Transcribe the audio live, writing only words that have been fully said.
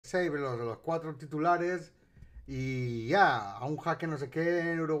6, los 4 titulares y ya, a un hacker no sé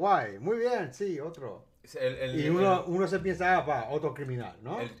qué en Uruguay. Muy bien, sí, otro. Y uno se piensa, otro criminal,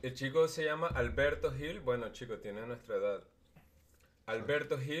 ¿no? El chico se llama Alberto Gil. Bueno, chico, tiene nuestra edad.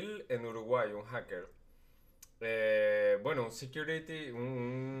 Alberto Gil en Uruguay, un hacker. Bueno, un security,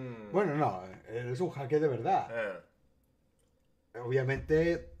 Bueno, no, es un hacker de verdad.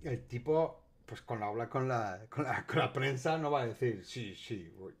 Obviamente, el tipo, pues cuando habla con la prensa, no va a decir,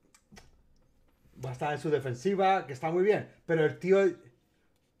 sí, va a estar en su defensiva, que está muy bien. Pero el tío,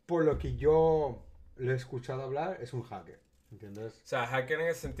 por lo que yo le he escuchado hablar, es un hacker, ¿entiendes? O sea, hacker en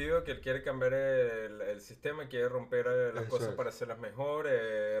el sentido que él quiere cambiar el sistema, quiere romper las cosas para hacerlas mejor,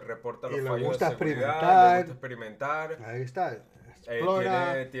 reporta los fallos de seguridad, le gusta experimentar. Ahí está.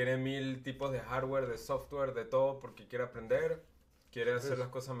 Tiene 1000 tipos de hardware, de software, de todo, porque quiere aprender, quiere hacer las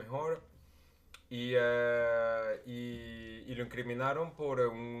cosas mejor. Y lo incriminaron por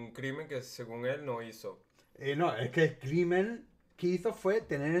un crimen que según él no hizo. No, es que el crimen que hizo fue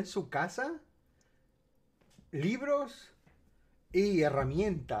tener en su casa libros y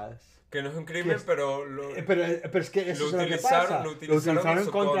herramientas. Que no es un crimen, pero es que eso es lo que pasa. Lo utilizaron en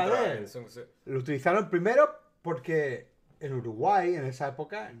contra de él. Lo utilizaron primero porque en Uruguay, en esa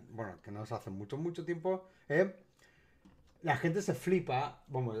época, bueno, que no es hace mucho tiempo, la gente se flipa.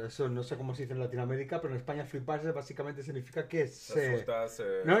 Bueno, eso no sé cómo se dice en Latinoamérica, pero en España fliparse básicamente significa que se asusta.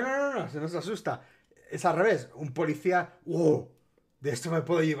 No, no se asusta. Es al revés. Un policía, de esto me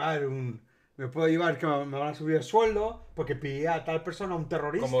puedo llevar que me van a subir el sueldo porque pillé a tal persona, un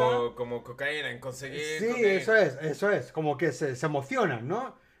terrorista. Como cocaína, en conseguir. Sí, cocaína. eso es. Como que se emocionan,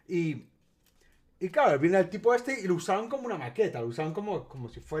 ¿no? Y claro, viene el tipo este y lo usaron como una maqueta, lo usaron como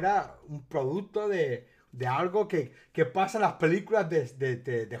si fuera un producto de algo que pasa en las películas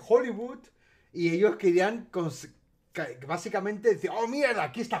de Hollywood, y ellos querían básicamente decir, mierda,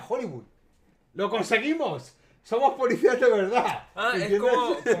 aquí está Hollywood, lo conseguimos. Somos policías de verdad. ¿Entiendes?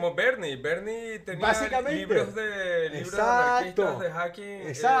 Es como Bernie. Bernie tenía libros de anarquistas de hacking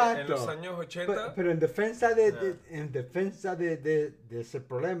en los años 80. Pero en defensa de ese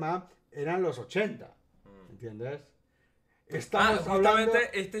problema eran los 80. ¿Entiendes? Justamente hablando...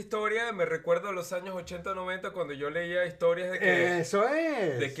 esta historia me recuerda a los años 80-90 cuando yo leía historias de que... ¡Eso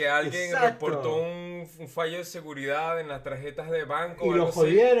es! De que alguien reportó un fallo de seguridad en las tarjetas de banco. Y lo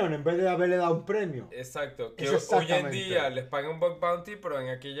jodieron en vez de haberle dado un premio. Exacto. Que hoy en día les pagan un bug bounty, pero en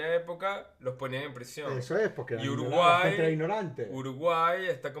aquella época los ponían en prisión. Eso es, porque y Uruguay, la gente era ignorante. Uruguay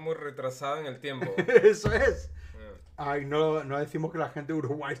está como retrasado en el tiempo. Eso es. Ay, no decimos que la gente de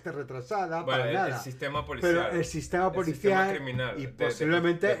Uruguay esté retrasada, bueno, para nada. El sistema policial. Pero el sistema policial. El sistema criminal. Y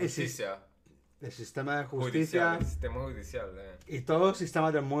posiblemente el sistema de justicia. El sistema judicial. Y todos los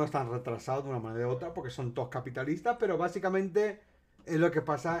sistemas del mundo están retrasados de una manera u otra porque son todos capitalistas, pero básicamente es lo que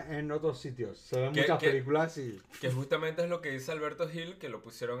pasa en otros sitios. Se ven muchas películas y... Que justamente es lo que dice Alberto Gil, que lo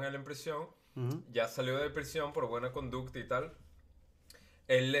pusieron a él en prisión. Ya salió de prisión por buena conducta y tal.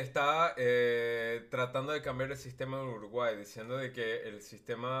 Él está tratando de cambiar el sistema en Uruguay, diciendo de que el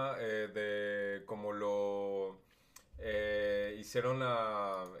sistema de como lo hicieron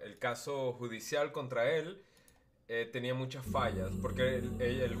el caso judicial contra él tenía muchas fallas, porque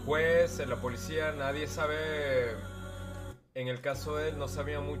el juez, la policía, nadie sabe. En el caso de él no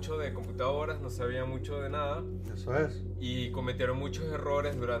sabía mucho de computadoras, no sabía mucho de nada. Eso es. Y cometieron muchos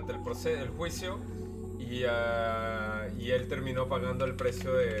errores durante el juicio. Y él terminó pagando el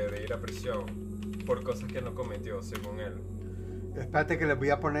precio de ir a prisión por cosas que no cometió, según él. Espérate que les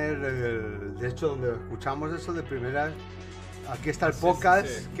voy a poner de hecho, donde escuchamos eso de primera. Aquí está el podcast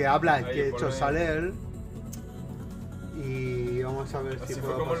que habla, ahí, que de hecho sale él. Y vamos a ver así si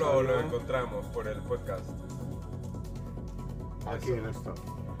fue como lo encontramos por el podcast. Aquí en esto.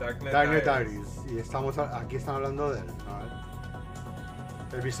 Darknet Diaries. Y aquí están hablando de él.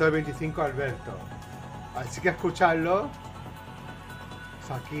 El episodio 25, Alberto. Así que escucharlo.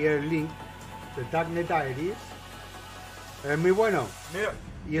 Aquí el link de Darknet Diaries. Es muy bueno. Mira.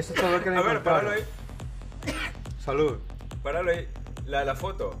 Y eso es todo lo que le encontraron. A ver, páralo ahí. Salud. Páralo ahí. La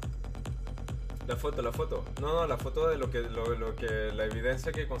foto. La foto. No, la foto de lo que la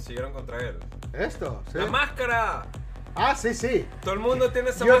evidencia que consiguieron contra él. ¿Esto? ¿Sí? ¡La máscara! Ah, sí. Todo el mundo tiene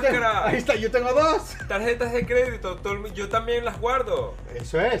esa máscara. Ahí está, yo tengo 2. Tarjetas de crédito, yo también las guardo.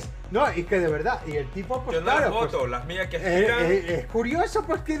 Eso es. No, y que de verdad, y el tipo, pues yo no claro, las voto, pues, las mías que aspiran. Es curioso,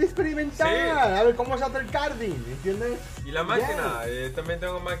 pues, que de experimentar. Sí. A ver cómo se hace el carding, ¿entiendes? Y la máquina, también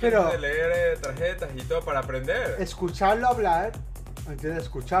tengo máquinas de leer tarjetas y todo para aprender. Escucharlo hablar, ¿entiendes?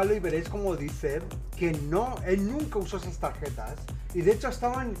 Escucharlo y veréis cómo dice que no, él nunca usó esas tarjetas. Y de hecho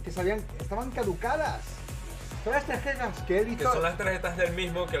estaban caducadas. Todas las tarjetas que he visto... Que son las tarjetas del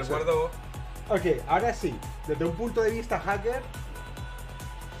mismo que él guardó. Ok, ahora sí, desde un punto de vista hacker,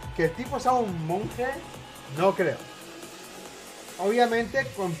 que el tipo sea un monje, no creo. Obviamente,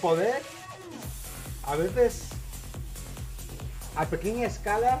 con poder, a veces, a pequeña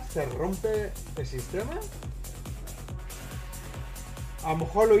escala, se rompe el sistema. A lo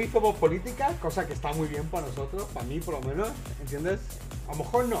mejor lo hizo por política, cosa que está muy bien para nosotros, para mí por lo menos, ¿entiendes? A lo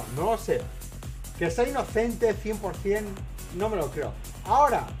mejor no lo sé. Que sea inocente 100%, no me lo creo.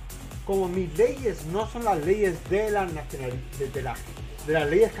 Ahora, como mis leyes no son las leyes de las de las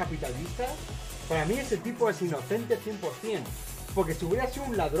leyes capitalistas, para mí ese tipo es inocente 100%. Porque si hubiera sido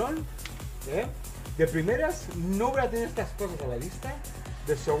un ladrón, de primeras no hubiera tenido estas cosas a la vista.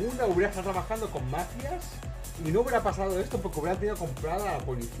 De segunda hubiera estado trabajando con mafias y no hubiera pasado esto porque hubiera tenido comprada a la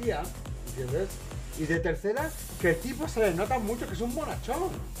policía, ¿entiendes? Y de tercera, que el tipo se le nota mucho que es un bonachón,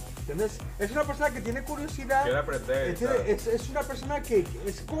 ¿entiendes? Es una persona que tiene curiosidad. Quiere aprender. Es una persona que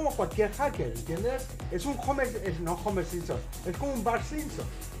es como cualquier hacker, ¿entiendes? Es un Homer, no Homer Simpson, es como un Bart Simpson,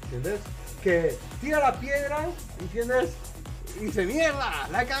 ¿entiendes? Que tira la piedra, ¿entiendes? Y dice, mierda,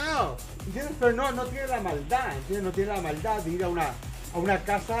 la he cagado, ¿entiendes? Pero no tiene la maldad, ¿entiendes? No tiene la maldad de ir a una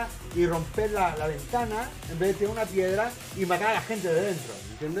casa y romper la ventana en vez de tirar una piedra y matar a la gente de dentro,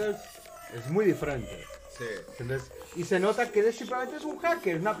 ¿entiendes? Es muy diferente. Sí. ¿Entiendes? Y se nota que él simplemente es un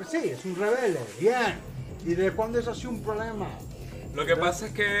hacker, sí, es un rebelde, bien. ¿Y de cuándo eso ha sido un problema? Lo que pasa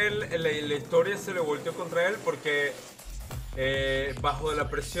es que él, la historia se le volteó contra él porque bajo la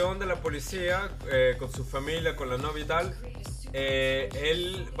presión de la policía, con su familia, con la novia y tal,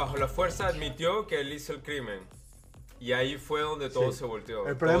 él bajo la fuerza admitió que él hizo el crimen. Y ahí fue donde todo se volteó.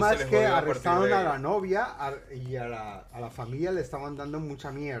 El problema es que arrestaron a la novia y a la familia le estaban dando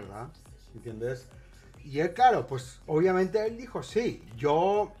mucha mierda, ¿entiendes? Y él, claro, pues obviamente él dijo, sí,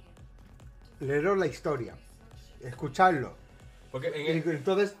 yo leeros la historia, escucharlo.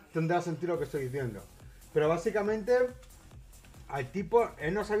 Entonces tendrá sentido lo que estoy diciendo. Pero básicamente, al tipo,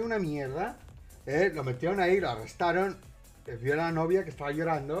 él no sabía una mierda, lo metieron ahí, lo arrestaron, vio a la novia que estaba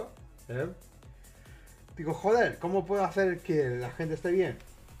llorando, Digo, joder, ¿cómo puedo hacer que la gente esté bien?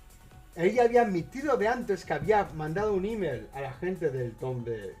 Ella había admitido de antes que había mandado un email a la gente del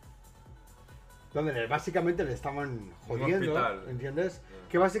donde básicamente le estaban jodiendo, ¿entiendes?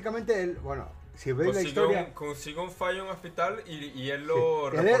 Que básicamente él, bueno, si veis la historia... Consiguió un fallo en un hospital y él lo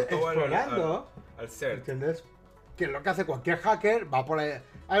reportó al CERT. ¿Entiendes? Que es lo que hace cualquier hacker, va por ahí,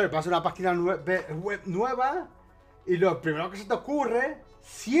 a ver, pasa una página web nueva y lo primero que se te ocurre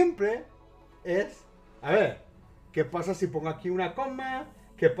siempre es... A ver, ¿qué pasa si pongo aquí una coma?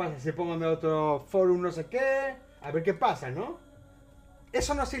 ¿Qué pasa si pongo en otro forum no sé qué? A ver qué pasa, ¿no?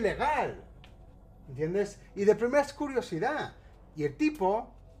 Eso no es ilegal, ¿entiendes? Y de primera es curiosidad. Y el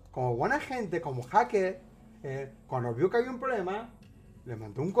tipo, como buena gente, como hacker, cuando vio que había un problema, le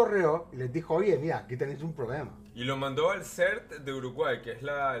mandó un correo y les dijo, oye, mira, aquí tenéis un problema. Y lo mandó al CERT de Uruguay, que es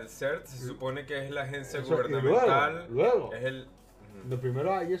el CERT se supone que es la agencia gubernamental. Y luego es el... de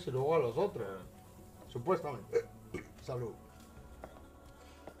primero a ellos y luego a los otros. Supuestamente. Salud.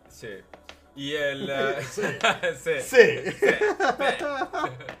 Sí. Y el... sí.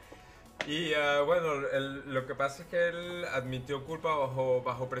 Y bueno, lo que pasa es que él admitió culpa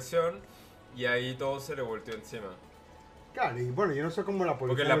bajo presión y ahí todo se le volteó encima. Claro, y bueno, yo no sé cómo la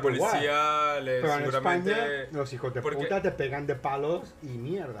policía... Porque la policía pero seguramente... En España, los hijos de puta te pegan de palos y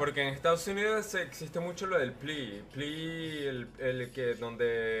mierda. Porque en Estados Unidos existe mucho lo del plea. El que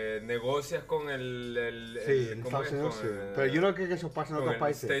donde negocias con sí, en Estados Unidos sí. Pero yo creo que eso pasa en otros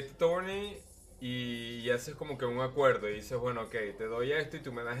países. State Attorney y haces como que un acuerdo y dices, bueno, ok, te doy esto y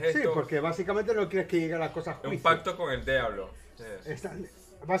tú me das esto. Sí, porque básicamente no quieres que llegue la cosa a juicio. Un pacto con el diablo.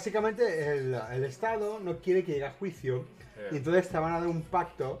 Básicamente el Estado no quiere que llegue a juicio y entonces te van a dar un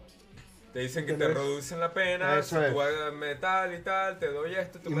pacto. Te dicen que te reducen la pena, si tú hagas metal y tal, te doy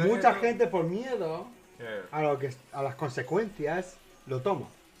esto, tú y me das mucha esto. gente por miedo a las consecuencias lo toma,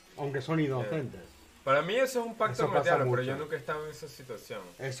 aunque son inocentes. Para mí eso es un pacto con el diablo, pero yo nunca he estado en esa situación.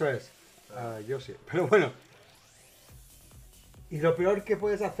 Eso es, yo sí, pero bueno. Y lo peor que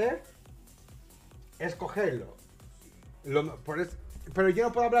puedes hacer es cogerlo. Pero yo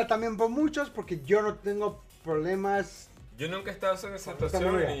no puedo hablar también por muchos porque yo no tengo problemas. Yo nunca he estado en esa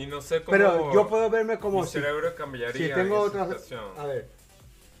situación y no sé cómo. Pero yo puedo verme como mi cerebro cambiaría. Si tengo en esa situación. A ver,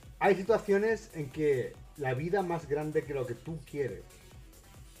 hay situaciones en que la vida es más grande que lo que tú quieres.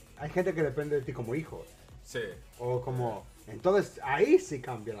 Hay gente que depende de ti como hijo. Sí. O como. Entonces ahí sí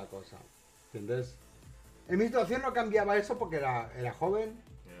cambia la cosa. ¿Entiendes? En mi situación no cambiaba eso porque era joven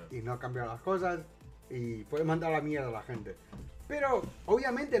y no cambiaban las cosas y puedes mandar la mierda a la gente. Pero,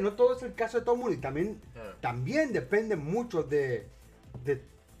 obviamente, no todo es el caso de todo el mundo. Y también depende mucho de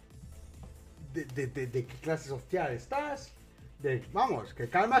qué clase social estás. Vamos, que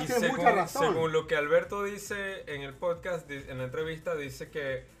Karl Marx tiene mucha razón. Según lo que Alberto dice en el podcast, en la entrevista, dice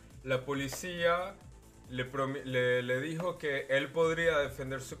que la policía le dijo que él podría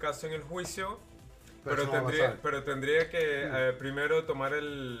defender su caso en el juicio, pero tendría que primero tomar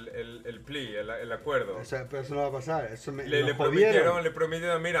el plea, el acuerdo. Pero eso no va a pasar. Le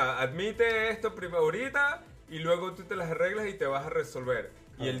prometieron, mira, admite esto ahorita y luego tú te las arreglas y te vas a resolver.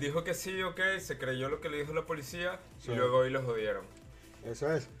 Y él dijo que sí, ok, se creyó lo que le dijo la policía y luego hoy lo jodieron.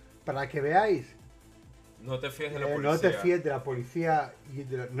 Eso es. Para que veáis. No te fíes de la policía. No te fíes de la policía y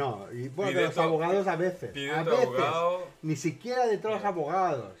de los abogados a veces. Abogado. Ni siquiera de todos los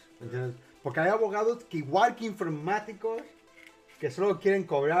abogados. ¿Entiendes? Porque hay abogados que igual que informáticos que solo quieren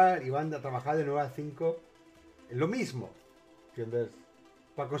cobrar y van a trabajar de 9 a 5. Es lo mismo. ¿Entiendes?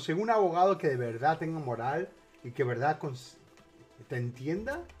 Para conseguir un abogado que de verdad tenga moral y que de verdad te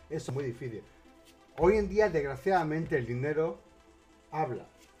entienda, eso es muy difícil. Hoy en día, desgraciadamente, el dinero habla.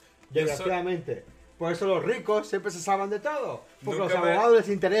 Desgraciadamente. Por eso los ricos siempre se salvan de todo. Porque a los abogados les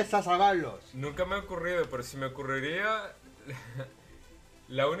interesa salvarlos. Nunca me ha ocurrido, pero si me ocurriría...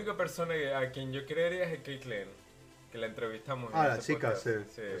 La única persona a quien yo creería es a Caitlyn, que la entrevistamos. La chica, sí.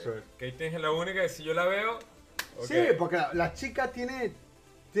 Eso es. Caitlyn es la única que si yo la veo... Okay. Sí, porque la chica tiene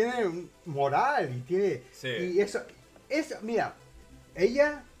moral y tiene... Sí. Y eso... Mira,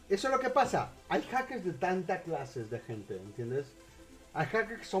 ella... Eso es lo que pasa. Hay hackers de tantas clases de gente, ¿entiendes? Hay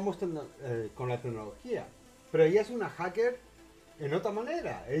hackers que somos con la tecnología. Pero ella es una hacker en otra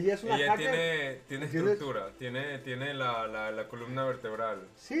manera. Ella es una hacker... tiene estructura, tiene la columna vertebral.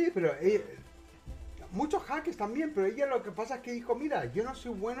 Sí, pero muchos hackers también, pero ella lo que pasa es que dijo, mira, yo no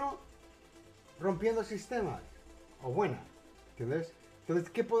soy bueno rompiendo sistemas. O buena, ¿entiendes? Entonces,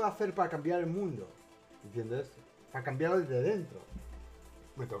 ¿qué puedo hacer para cambiar el mundo? ¿Entiendes? Para cambiarlo desde dentro.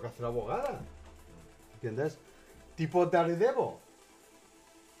 Me tengo que hacer abogada. ¿Entiendes? Tipo Daredevil.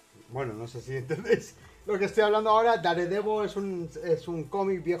 Bueno, no sé si entendéis lo que estoy hablando ahora. Daredevil es un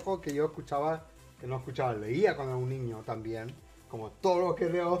cómic viejo que yo leía cuando era un niño también. Como todo lo que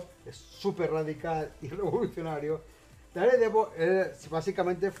leo es súper radical y revolucionario. Daredevil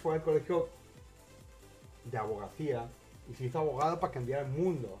básicamente fue al colegio de abogacía y se hizo abogado para cambiar el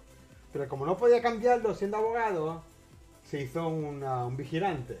mundo. Pero como no podía cambiarlo siendo abogado, se hizo un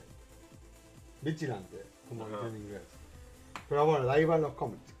vigilante. Como dice en inglés. Pero bueno, de ahí van los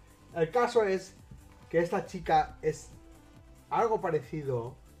cómics. El caso es que esta chica es algo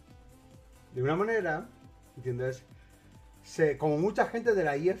parecido de una manera, ¿entiendes? Como mucha gente de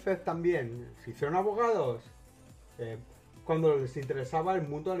la IFF también, se hicieron abogados cuando les interesaba el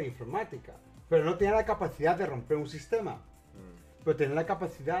mundo de la informática. Pero no tenían la capacidad de romper un sistema. Pero tenían la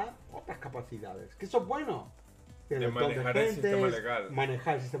capacidad, otras capacidades, que eso es bueno. De manejar el sistema legal.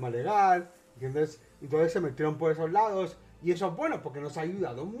 Manejar el sistema legal, ¿entiendes? Entonces se metieron por esos lados. Y eso es bueno porque nos ha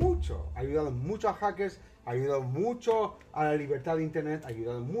ayudado mucho. Ha ayudado mucho a hackers, ha ayudado mucho a la libertad de internet, ha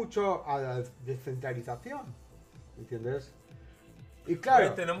ayudado mucho a la descentralización. ¿Entiendes? Y claro...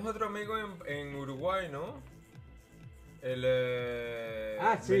 Oye, tenemos otro amigo en Uruguay, ¿no? El...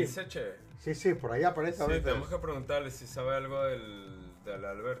 sí. Beliceche. Sí, por ahí aparece. Sí, tenemos que preguntarle si sabe algo del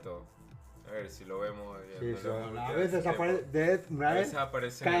Alberto. A ver si lo vemos. Sí, a veces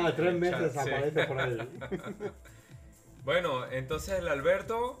aparece, cada 3 meses aparece por ahí. Bueno, entonces el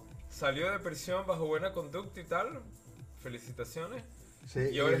Alberto salió de prisión bajo buena conducta y tal. Felicitaciones. Sí,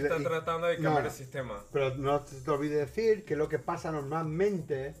 y ahora está tratando de cambiar el sistema. Pero no te olvides decir que lo que pasa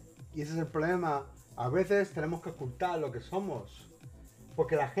normalmente, y ese es el problema, a veces tenemos que ocultar lo que somos.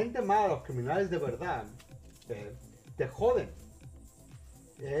 Porque la gente mala, los criminales de verdad, te joden.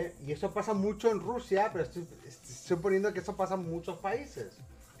 Y eso pasa mucho en Rusia, pero estoy suponiendo que eso pasa en muchos países.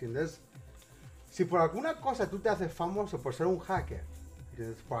 ¿Entiendes? Si por alguna cosa tú te haces famoso por ser un hacker,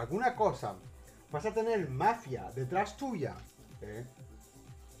 ¿entiendes? Por alguna cosa, vas a tener mafia detrás tuya,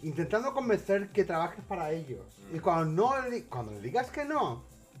 intentando convencer que trabajes para ellos. Y cuando le digas que no,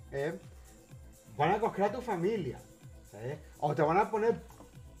 van a coger a tu familia. O te van a poner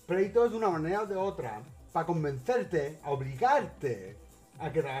pleitos de una manera o de otra para convencerte, a obligarte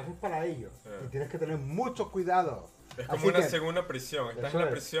a que trabajes para ellos. Y tienes que tener mucho cuidado. Es como una segunda prisión. Estás en la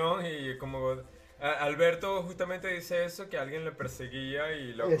prisión y como... Alberto justamente dice eso, que alguien le perseguía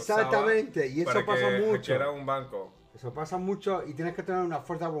y lo acosaba. Exactamente, y eso pasa mucho. Era un banco. Eso pasa mucho y tienes que tener una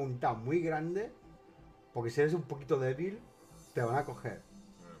fuerza de voluntad muy grande, porque si eres un poquito débil, te van a coger.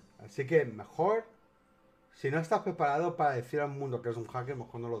 Así que mejor, si no estás preparado para decir al mundo que eres un hacker,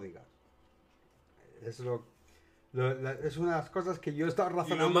 mejor no lo digas. Es Es una de las cosas que yo he estado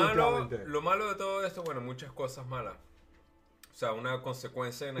razonando últimamente. Lo malo de todo esto, bueno, muchas cosas malas. O sea, una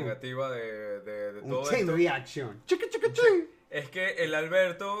consecuencia negativa de todo chain esto. Reaction. Es que el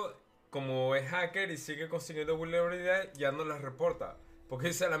Alberto, como es hacker y sigue consiguiendo vulnerabilidad, ya no las reporta. Porque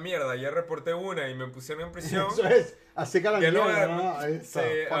dice la mierda, ya reporté una y me pusieron en prisión. Eso es, así que la mierda, ¿no?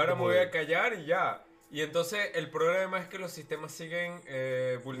 Ahora me voy a callar y ya. Y entonces el problema es que los sistemas siguen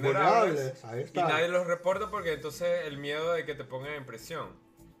vulnerables. Ahí Y está. nadie los reporta porque entonces el miedo de que te pongan en prisión.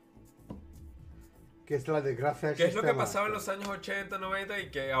 Que es la desgracia del ¿Qué es sistema? lo que pasaba en los años 80, 90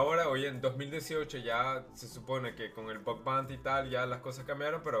 y que ahora, hoy en 2018 ya se supone que con el bug bounty y tal ya las cosas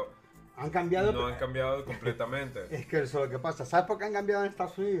cambiaron, pero han cambiado, no han cambiado completamente. Es que eso es lo que pasa. ¿Sabes por qué han cambiado en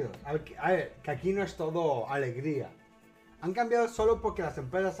Estados Unidos? A ver, que aquí no es todo alegría. Han cambiado solo porque las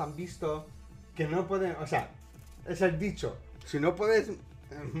empresas han visto que no pueden, o sea, es el dicho, si no puedes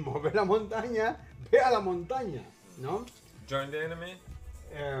mover la montaña, ve a la montaña, ¿no? Join the enemy.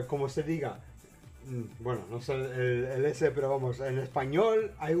 Como se diga. Bueno, no sé el ese, pero vamos, en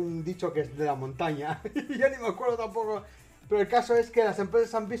español hay un dicho que es de la montaña. Ya ni me acuerdo tampoco. Pero el caso es que las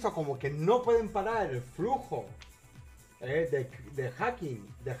empresas han visto como que no pueden parar el flujo de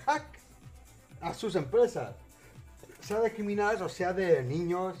hacking, de hack a sus empresas. Sea de criminales o sea de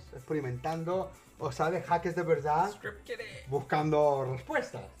niños experimentando o sea de hackers de verdad buscando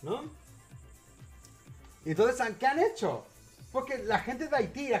respuestas, ¿no? Y entonces, ¿qué han hecho? Porque la gente de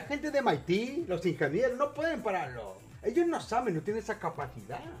Haití, la gente de MIT, los ingenieros no pueden pararlo. Ellos no saben, no tienen esa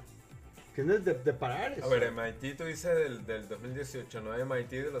capacidad. ¿Entiendes? De parar eso. A ver, MIT tú dices del 2018, no MIT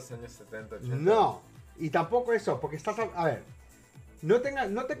de los años 70, 80. No, y tampoco eso, porque estás... A ver, no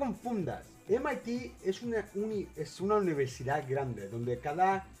te confundas. MIT es una universidad grande, donde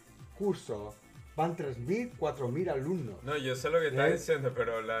cada curso van 3.000, 4.000 alumnos. No, yo sé lo que estás diciendo,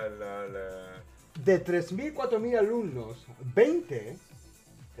 pero De 3.000, 4.000 alumnos, 20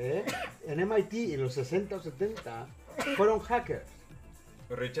 en MIT en los 60 o 70 fueron hackers.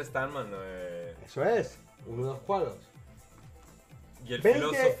 Richard Stallman, Eso es, uno de los cuadros. Y el 20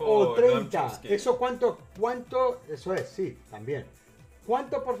 filósofo o 30, Noam Chomsky. ¿eso cuánto? Eso es, sí, también.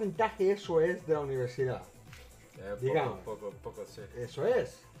 ¿Cuánto porcentaje eso es de la universidad? Digamos. Poco, sí. Eso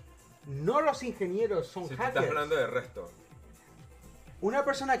es. No los ingenieros son Si hackers. estás hablando de resto. Una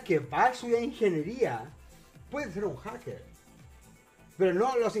persona que va a estudiar ingeniería puede ser un hacker. Pero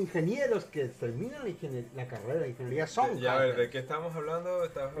no los ingenieros que terminan la carrera de ingeniería son Ya, hackers. a ver, ¿de qué estamos hablando?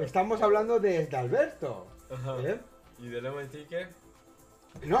 Estamos hablando de Alberto. Ajá. ¿Y del MIT qué?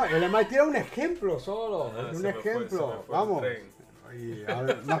 No, el MIT era un ejemplo solo. Ajá, Un ejemplo. se me fue Vamos. el tren. Y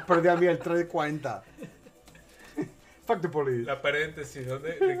me has perdido a mí el 340. Fuck the police. La paréntesis,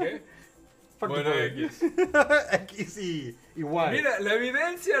 ¿de qué? Fuck Bueno, the X. police. X y Y. Mira, la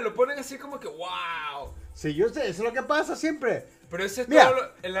evidencia lo ponen así como que ¡wow! Sí, yo sé, eso es lo que pasa siempre. Pero ese es Mira,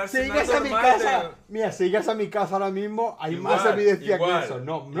 todo el si arsenal llegas a mi normal casa, mira, si llegas a mi casa ahora mismo, hay Igual, más evidencia igual, que eso.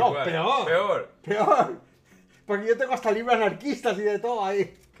 No, igual. peor. Porque yo tengo hasta libros anarquistas y de todo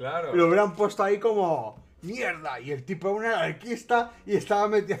ahí. Claro. Y lo hubieran puesto ahí como mierda. Y el tipo era un anarquista y estaba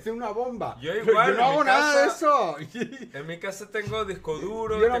metido haciendo una bomba. Yo igual, Yo no hago nada de eso. En mi casa tengo disco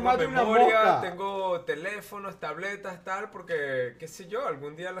duro, Yo no tengo mato una memoria, mosca. tengo teléfonos, tabletas, tal, porque, qué sé yo,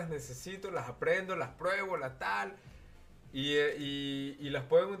 algún día las necesito, las aprendo, las pruebo, las tal. Y las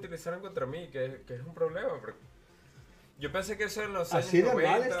pueden utilizar en contra mí, que es un problema. Porque yo pensé que eso en los años Así de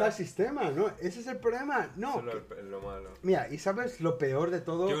 90. mal está el sistema, ¿no? Ese es el problema. No. Eso es lo malo. Mira, ¿y sabes lo peor de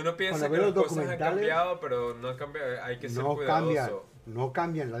todo? Que uno piensa Cuando que ves las cosas han cambiado, pero no han cambiado. Hay que ser cuidadoso. No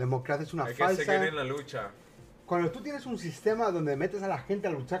cambian. La democracia es una Hay falsa. que seguir en la lucha. Cuando tú tienes un sistema donde metes a la gente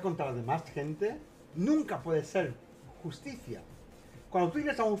a luchar contra la demás gente, nunca puede ser justicia. Cuando tú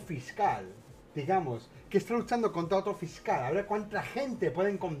tienes a un fiscal, digamos, que está luchando contra otro fiscal, a ver cuánta gente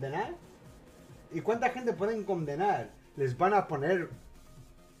pueden condenar. ¿Y cuánta gente pueden condenar? ¿Les van a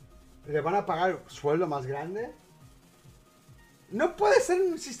pagar sueldo más grande? No puede ser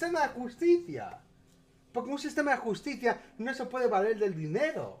un sistema de justicia. Porque un sistema de justicia no se puede valer del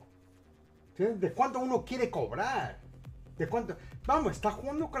dinero. ¿Entiendes? De cuánto uno quiere cobrar. De cuánto... Vamos, está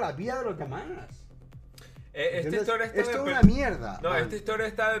jugando con la vida de los demás. Esta historia está Esto es una mierda. No, esta historia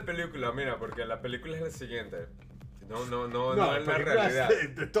está de película, mira, porque la película es la siguiente. No es la realidad.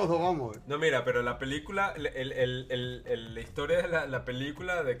 De todo, vamos. No, mira, pero la película, la historia de la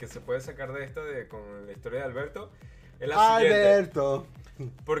película de que se puede sacar de esto con la historia de Alberto es la Alberto.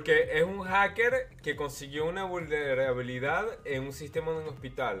 siguiente. Porque es un hacker que consiguió una vulnerabilidad en un sistema de un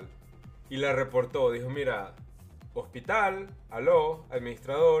hospital y la reportó. Dijo, mira, hospital, aló,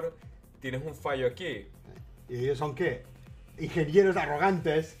 administrador, tienes un fallo aquí. ¿Y ellos son qué? ingenieros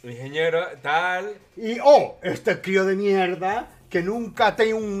arrogantes. Ingeniero, tal. Y, este crío de mierda, que nunca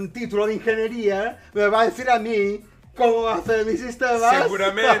tiene un título de ingeniería, me va a decir a mí cómo hacer mis sistemas.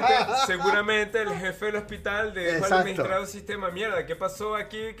 Seguramente el jefe del hospital dejó al administrador sistema. Mierda, ¿qué pasó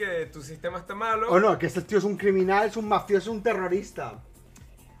aquí? Que tu sistema está malo. O no, que este tío es un criminal, es un mafioso, es un terrorista.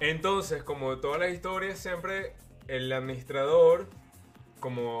 Entonces, como todas las historias, siempre el administrador,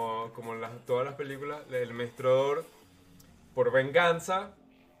 como todas las películas, el administrador, por venganza,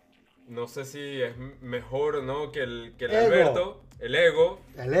 no sé si es mejor o no que el Alberto, el ego.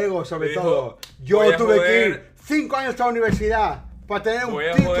 El ego, sobre todo. Yo tuve que ir 5 años a la universidad para tener un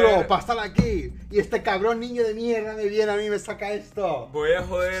título, para estar aquí. Y este cabrón niño de mierda me viene a mí y me saca esto. Voy a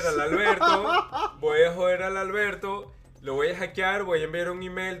joder al Alberto. Lo voy a hackear, voy a enviar un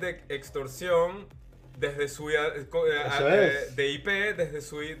email de extorsión desde su de IP, desde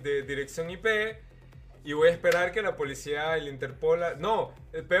su dirección IP, y voy a esperar que la policía, el Interpol, no,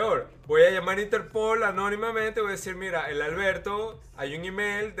 peor, voy a llamar a Interpol anónimamente, voy a decir, mira, el Alberto, hay un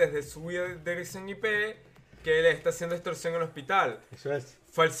email desde su dirección IP que le está haciendo extorsión al hospital. Eso es.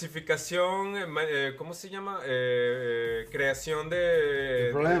 Falsificación, ¿cómo se llama? Creación de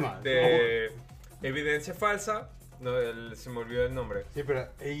evidencia falsa. No, se me olvidó el nombre. Sí, pero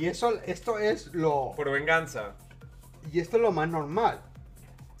esto es lo... Por venganza. Y esto es lo más normal.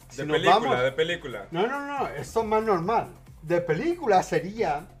 De película. No, esto es más normal. De película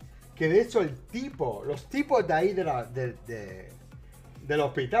sería que de hecho los tipos de ahí del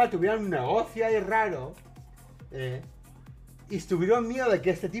hospital tuvieran un negocio ahí raro, y tuvieron miedo de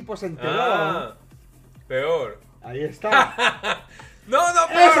que este tipo se enteró. Peor. Ahí está. No,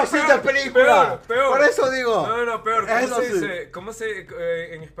 peor. Eso sí es de película. Peor. Por eso digo. No, peor. ¿Cómo se dice? ¿Cómo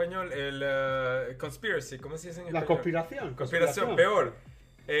se en español? El conspiracy. ¿Cómo se dice en español? La conspiración. Peor.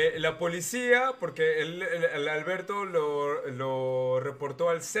 La policía, porque el Alberto lo reportó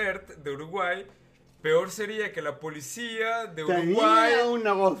al CERT de Uruguay. Peor sería que la policía de Uruguay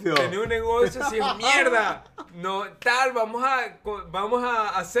tenía un negocio así, mierda. No, tal, vamos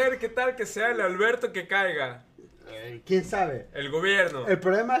a hacer que tal que sea el Alberto que caiga. ¿Quién sabe? El gobierno. El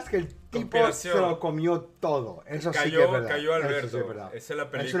problema es que el tipo se lo comió todo. Eso sí que es verdad. Cayó Alberto. Eso sí es verdad. Esa es la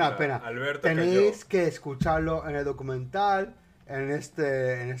película. Es una pena. Alberto Tenéis que escucharlo en el documental, en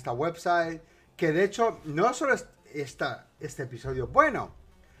esta website, que de hecho no solo es este episodio. Bueno,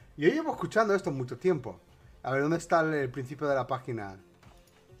 yo llevo escuchando esto mucho tiempo. A ver, ¿dónde está el principio de la página?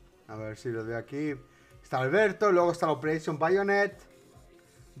 A ver si lo veo aquí. Está Alberto, luego está la Operation Bayonet,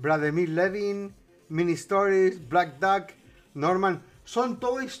 Vladimir Levin, Mini Stories, Black Duck, Norman. Son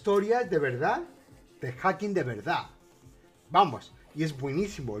todo historias de verdad, de hacking de verdad. Vamos, y es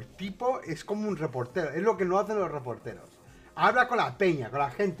buenísimo. El tipo es como un reportero, es lo que no hacen los reporteros. Habla con la peña, con la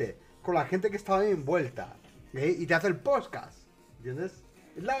gente que está ahí envuelta, y te hace el podcast, ¿entiendes?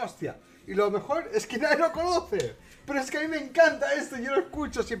 Es la hostia. Y lo mejor es que nadie lo conoce. Pero es que a mí me encanta esto, yo lo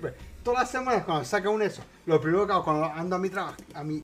escucho siempre. Todas las semanas cuando saca un eso, lo primero que hago cuando ando a mi